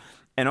church,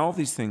 and all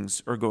these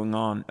things are going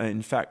on.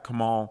 In fact,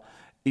 Kamal,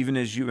 even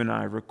as you and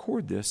I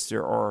record this,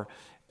 there are,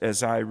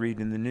 as I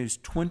read in the news,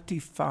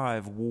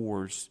 25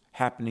 wars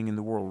happening in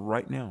the world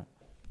right now.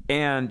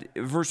 And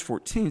verse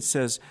 14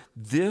 says,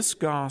 this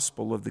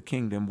gospel of the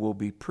kingdom will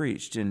be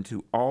preached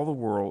into all the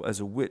world as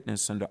a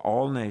witness unto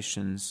all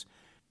nations,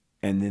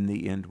 and then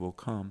the end will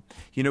come.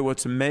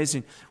 What's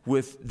amazing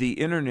with the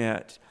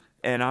internet,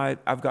 and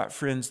I've got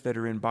friends that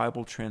are in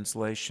Bible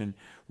translation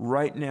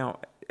right now,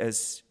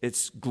 as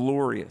it's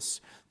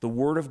glorious. The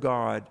Word of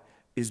God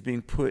is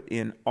being put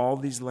in all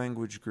these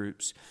language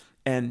groups.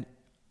 And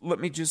let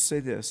me just say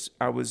this.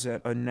 I was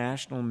at a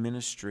national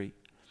ministry.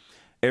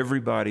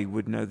 Everybody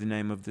would know the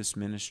name of this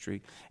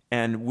ministry.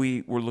 And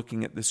we were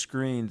looking at the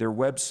screen, their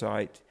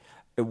website.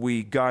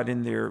 We got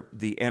in there,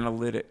 the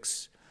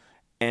analytics,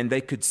 and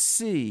they could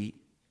see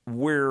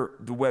where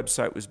the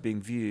website was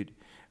being viewed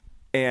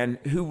and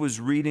who was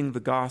reading the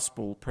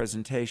gospel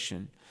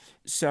presentation.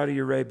 Saudi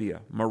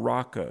Arabia,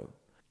 Morocco,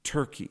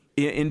 Turkey,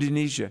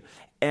 Indonesia.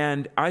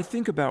 And I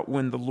think about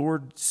when the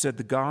Lord said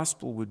the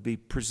gospel would be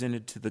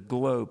presented to the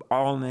globe,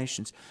 all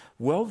nations.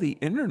 Well, the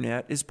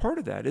internet is part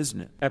of that, isn't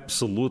it?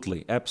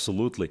 Absolutely,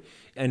 absolutely.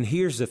 And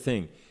here's the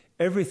thing.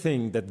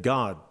 Everything that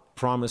God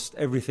promised,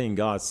 everything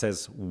God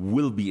says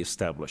will be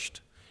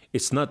established.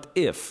 It's not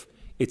if,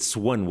 it's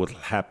when will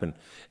happen.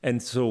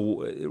 And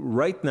so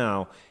right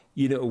now,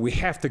 we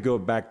have to go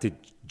back to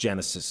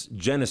Genesis.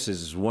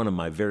 Genesis is one of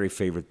my very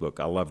favorite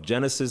books. I love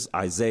Genesis,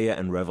 Isaiah,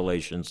 and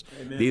Revelations.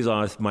 Amen. These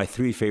are my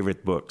three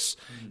favorite books,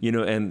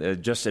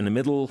 and just in the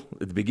middle,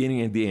 at the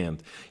beginning, and the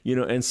end.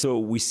 And so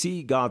we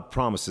see God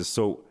promises.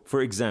 So,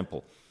 for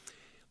example,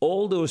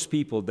 all those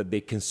people that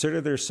they consider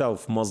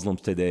themselves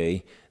Muslims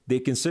today, they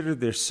consider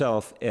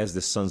themselves as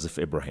the sons of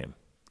Abraham,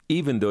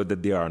 even though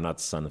that they are not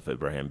sons of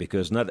Abraham,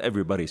 because not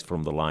everybody is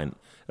from the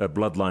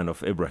bloodline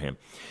of Abraham.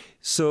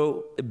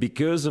 So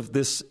because of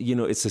this,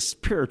 it's a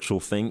spiritual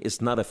thing.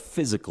 It's not a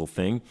physical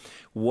thing.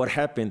 What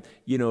happened,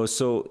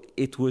 so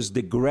it was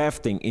the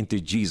grafting into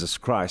Jesus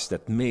Christ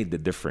that made the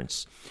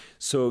difference.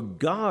 So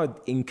God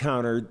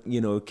encountered,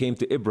 came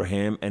to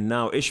Abraham, and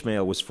now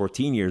Ishmael was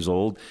 14 years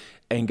old.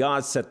 And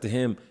God said to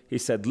him, he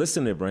said,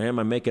 listen, Abraham,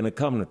 I'm making a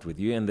covenant with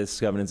you, and this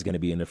covenant is going to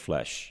be in the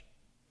flesh,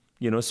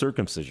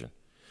 circumcision.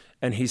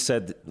 And he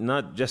said,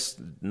 not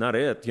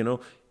it.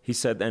 He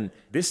said, and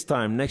this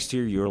time next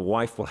year, your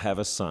wife will have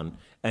a son.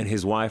 And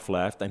his wife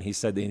laughed, and he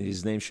said,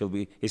 his name shall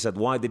be, he said,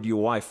 why did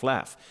your wife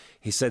laugh?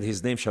 He said,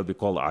 his name shall be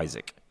called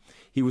Isaac.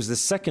 He was the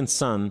second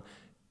son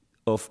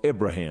of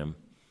Abraham.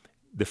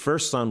 The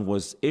first son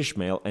was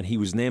Ishmael, and he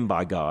was named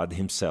by God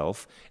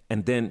himself.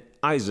 And then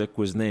Isaac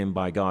was named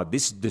by God.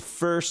 This is the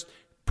first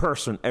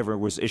person ever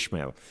was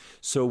Ishmael.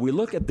 So we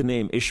look at the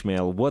name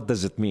Ishmael. What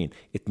does it mean?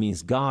 It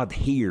means God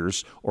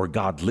hears or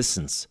God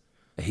listens.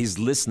 He's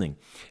listening.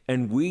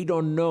 And we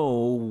don't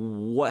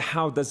know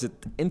how does it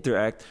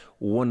interact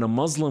when a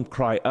Muslim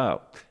cry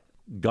out,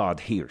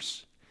 God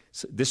hears.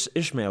 So this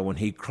Ishmael, when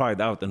he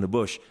cried out in the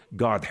bush,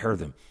 God heard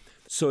him.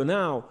 So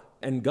now,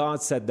 and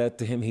God said that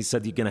to him, he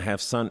said, you're going to have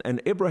a son.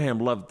 And Abraham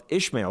loved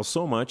Ishmael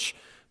so much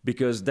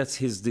because that's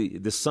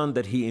the son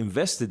that he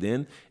invested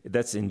in.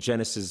 That's in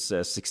Genesis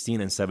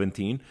 16 and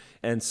 17.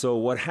 And so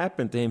what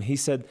happened to him, he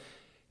said,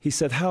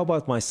 how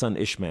about my son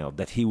Ishmael,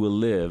 that he will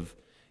live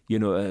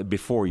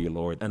before you,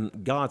 Lord.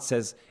 And God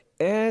says,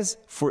 as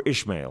for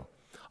Ishmael,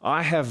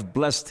 I have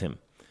blessed him,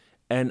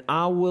 and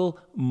I will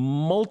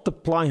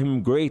multiply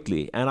him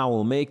greatly, and I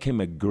will make him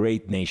a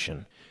great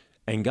nation.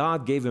 And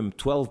God gave him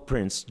 12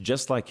 princes,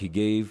 just like he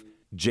gave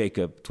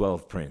Jacob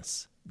 12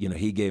 princes.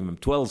 He gave him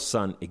 12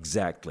 sons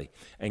exactly.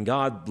 And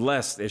God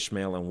blessed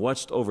Ishmael and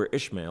watched over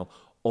Ishmael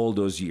all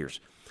those years.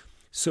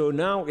 So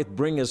now it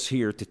brings us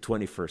here to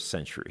 21st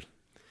century.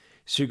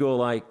 So you go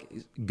like,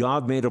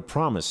 God made a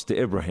promise to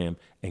Abraham,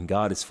 and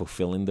God is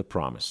fulfilling the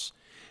promise.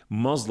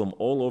 Muslim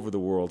all over the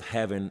world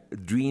having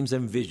dreams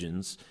and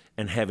visions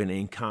and having an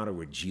encounter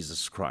with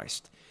Jesus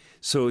Christ.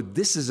 So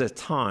this is a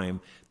time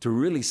to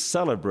really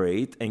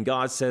celebrate, and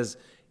God says,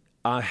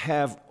 I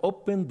have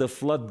opened the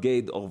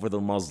floodgate over the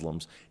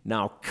Muslims.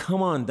 Now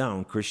come on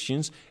down,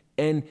 Christians,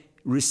 and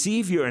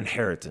receive your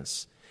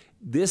inheritance.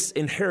 This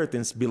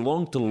inheritance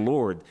belonged to the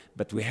Lord,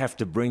 but we have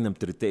to bring them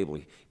to the table,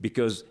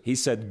 because he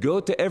said,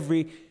 go to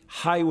every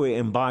highway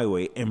and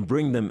byway and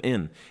bring them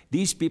in.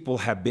 These people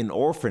have been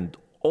orphaned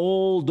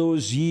all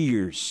those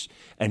years,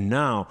 and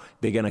now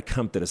they're going to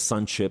come to the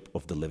sonship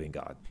of the living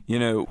God.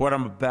 What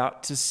I'm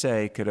about to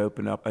say could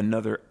open up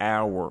another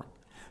hour.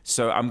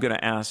 So I'm going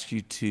to ask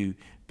you to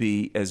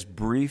be as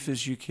brief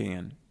as you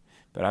can,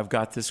 but I've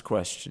got this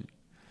question.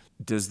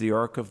 Does the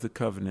Ark of the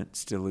Covenant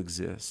still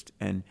exist?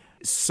 And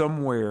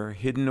somewhere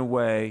hidden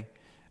away,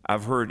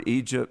 I've heard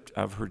Egypt,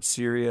 I've heard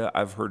Syria,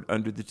 I've heard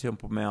under the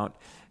Temple Mount.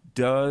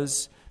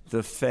 Does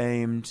the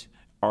famed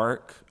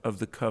Ark of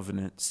the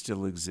Covenant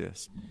still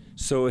exist?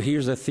 So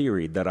here's a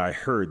theory that I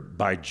heard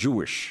by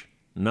Jewish,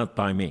 not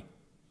by me,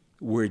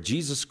 where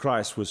Jesus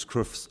Christ was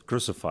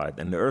crucified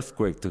and the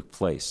earthquake took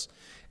place.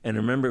 And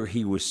remember,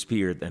 he was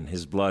speared and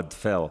his blood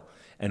fell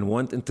and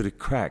went into the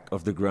crack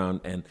of the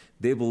ground. And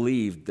they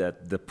believed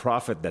that the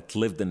prophet that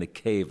lived in the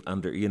cave in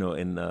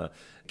the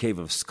cave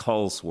of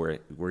skulls where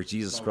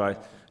Jesus Christ,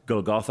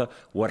 Golgotha,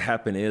 what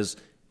happened is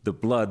the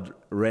blood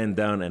ran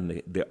down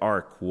and the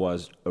ark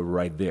was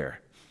right there.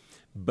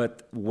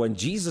 But when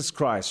Jesus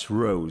Christ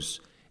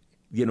rose,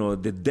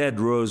 the dead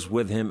rose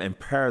with him, and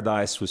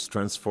paradise was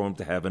transformed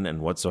to heaven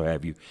and whatsoever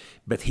have you.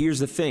 But here's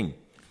the thing.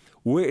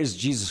 Where is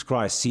Jesus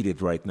Christ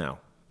seated right now?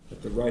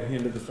 At the right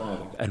hand of the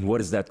Father. And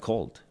what is that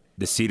called?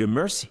 The seat of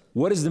mercy.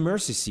 What is the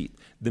mercy seat?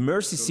 The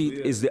mercy seat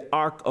is the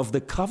Ark of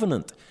the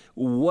Covenant.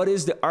 What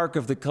is the Ark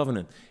of the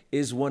Covenant?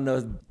 Is when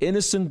the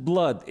innocent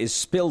blood is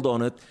spilled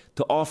on it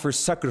to offer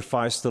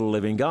sacrifice to the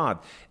living God.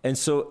 And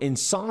so in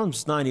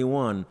Psalms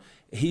 91,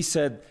 he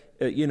said,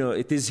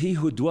 it is he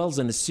who dwells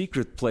in the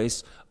secret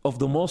place of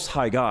the Most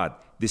High God,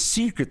 the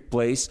secret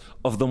place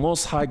of the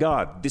Most High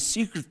God, the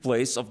secret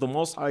place of the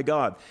Most High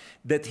God,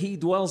 that he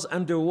dwells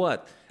under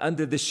what?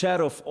 Under the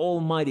shadow of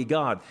Almighty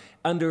God,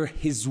 under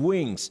his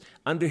wings,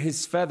 under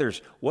his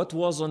feathers. What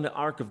was on the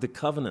Ark of the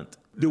Covenant?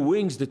 The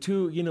wings, the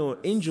two,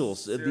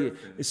 angels,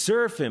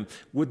 serve him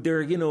with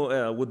their,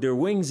 with their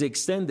wings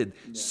extended.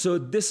 Yeah. So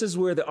this is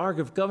where the Ark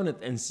of Covenant,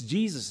 and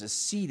Jesus is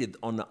seated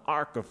on the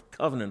Ark of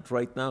Covenant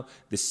right now,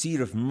 the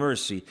seat of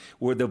mercy,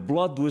 where the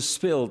blood was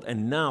spilled,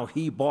 and now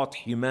he bought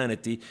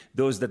humanity,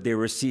 those that they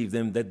received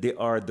him, that they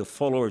are the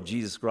follower of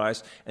Jesus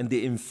Christ, and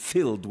they are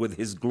filled with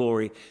his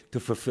glory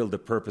to fulfill the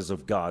purpose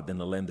of God in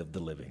the land of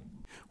the living.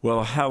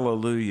 Well,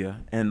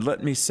 hallelujah. And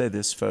let me say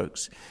this,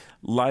 folks.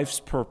 Life's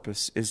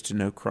purpose is to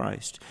know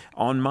Christ.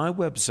 On my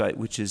website,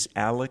 which is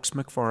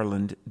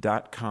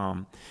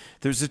alexmcfarland.com,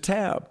 there's a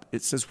tab.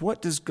 It says,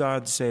 what does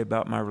God say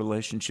about my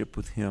relationship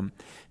with him?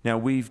 Now,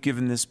 we've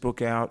given this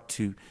book out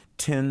to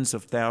tens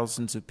of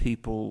thousands of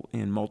people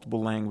in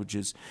multiple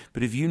languages.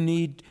 But if you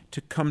need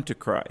to come to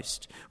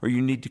Christ, or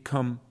you need to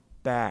come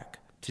back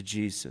to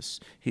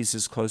Jesus, he's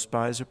as close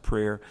by as a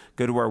prayer.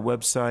 Go to our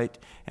website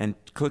and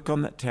click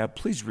on that tab.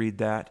 Please read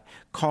that.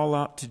 Call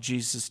out to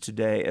Jesus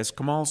today. As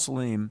Kamal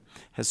Saleem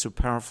has so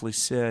powerfully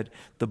said,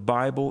 the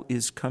Bible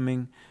is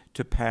coming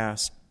to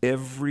pass.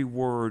 Every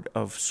word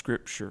of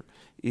Scripture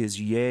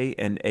is yea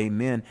and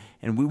amen.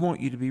 And we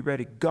want you to be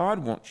ready. God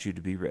wants you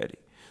to be ready.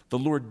 The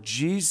Lord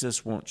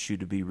Jesus wants you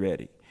to be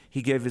ready.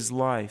 He gave his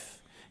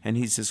life, and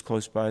he's as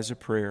close by as a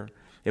prayer.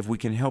 If we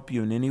can help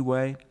you in any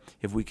way,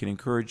 if we can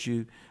encourage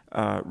you,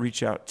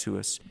 reach out to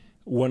us.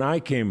 When I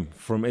came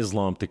from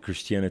Islam to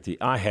Christianity,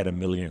 I had a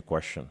million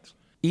questions.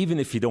 Even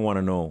if you don't want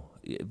to know,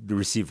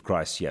 receive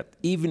Christ yet,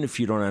 even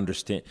if you don't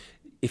understand,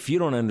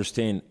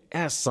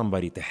 ask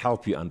somebody to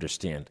help you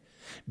understand.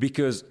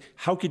 Because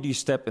how could you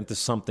step into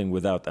something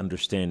without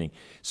understanding?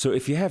 So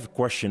if you have a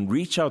question,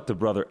 reach out to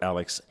Brother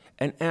Alex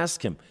and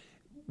ask him,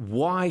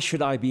 why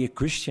should I be a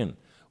Christian?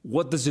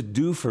 What does it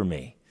do for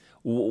me?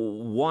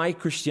 Why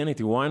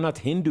Christianity? Why not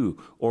Hindu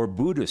or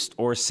Buddhist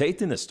or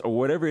Satanist or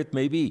whatever it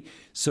may be?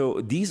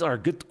 So these are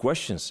good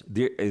questions.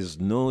 There is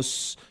no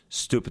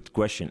stupid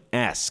question.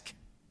 Ask.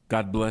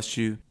 God bless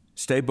you.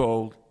 Stay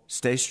bold.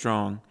 Stay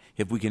strong.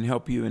 If we can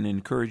help you and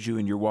encourage you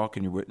in your walk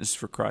and your witness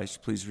for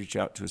Christ, please reach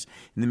out to us.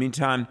 In the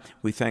meantime,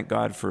 we thank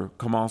God for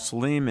Kamal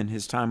Saleem and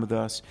his time with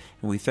us,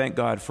 and we thank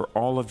God for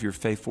all of your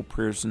faithful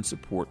prayers and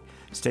support.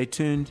 Stay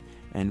tuned,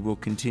 and we'll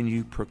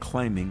continue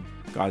proclaiming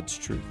God's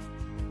truth.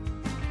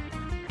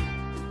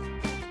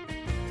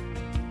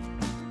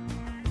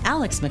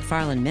 Alex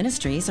McFarland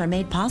Ministries are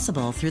made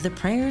possible through the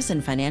prayers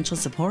and financial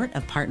support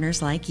of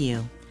partners like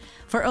you.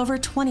 For over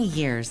 20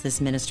 years,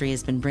 this ministry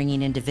has been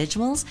bringing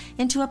individuals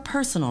into a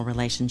personal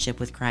relationship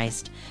with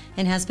Christ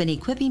and has been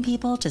equipping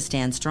people to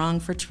stand strong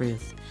for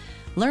truth.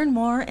 Learn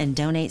more and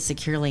donate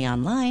securely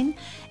online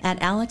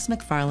at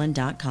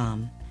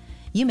alexmcfarland.com.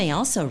 You may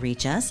also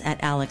reach us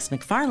at Alex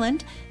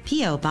McFarland,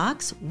 P.O.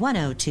 Box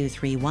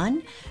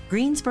 10231,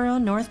 Greensboro,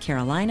 North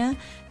Carolina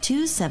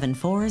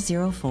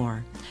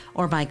 27404,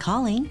 or by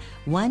calling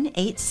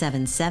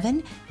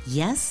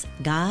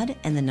 1-877-YES-GOD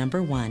and the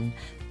number 1.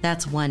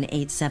 That's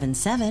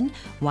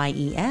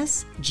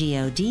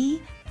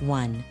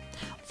 1-877-YES-GOD-1.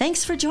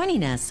 Thanks for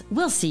joining us.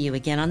 We'll see you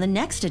again on the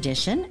next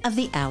edition of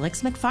The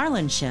Alex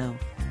McFarland Show.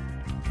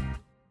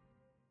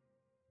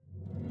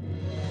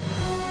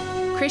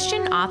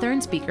 Christian author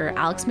and speaker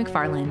Alex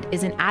McFarland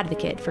is an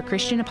advocate for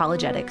Christian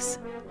apologetics.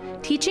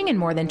 Teaching in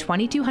more than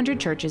 2,200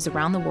 churches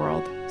around the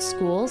world,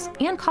 schools,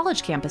 and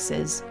college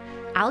campuses,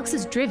 Alex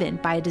is driven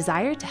by a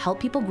desire to help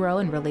people grow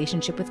in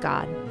relationship with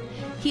God.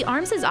 He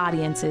arms his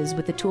audiences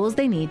with the tools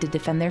they need to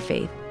defend their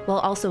faith, while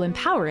also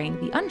empowering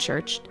the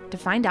unchurched to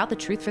find out the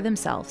truth for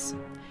themselves.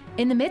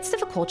 In the midst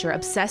of a culture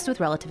obsessed with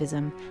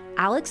relativism,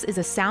 Alex is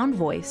a sound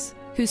voice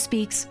who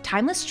speaks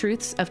timeless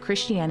truths of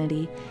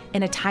Christianity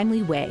in a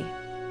timely way.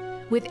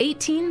 With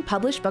 18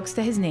 published books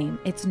to his name,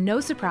 it's no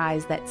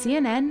surprise that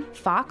CNN,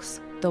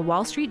 Fox, The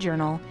Wall Street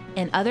Journal,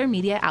 and other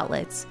media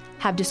outlets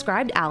have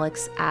described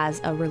Alex as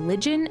a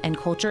religion and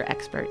culture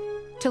expert.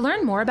 To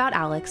learn more about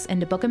Alex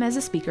and to book him as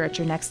a speaker at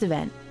your next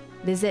event,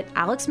 visit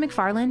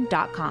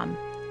alexmcfarland.com,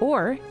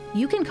 or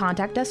you can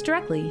contact us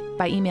directly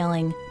by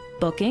emailing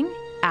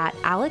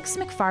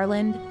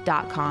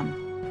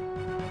booking@alexmcfarland.com.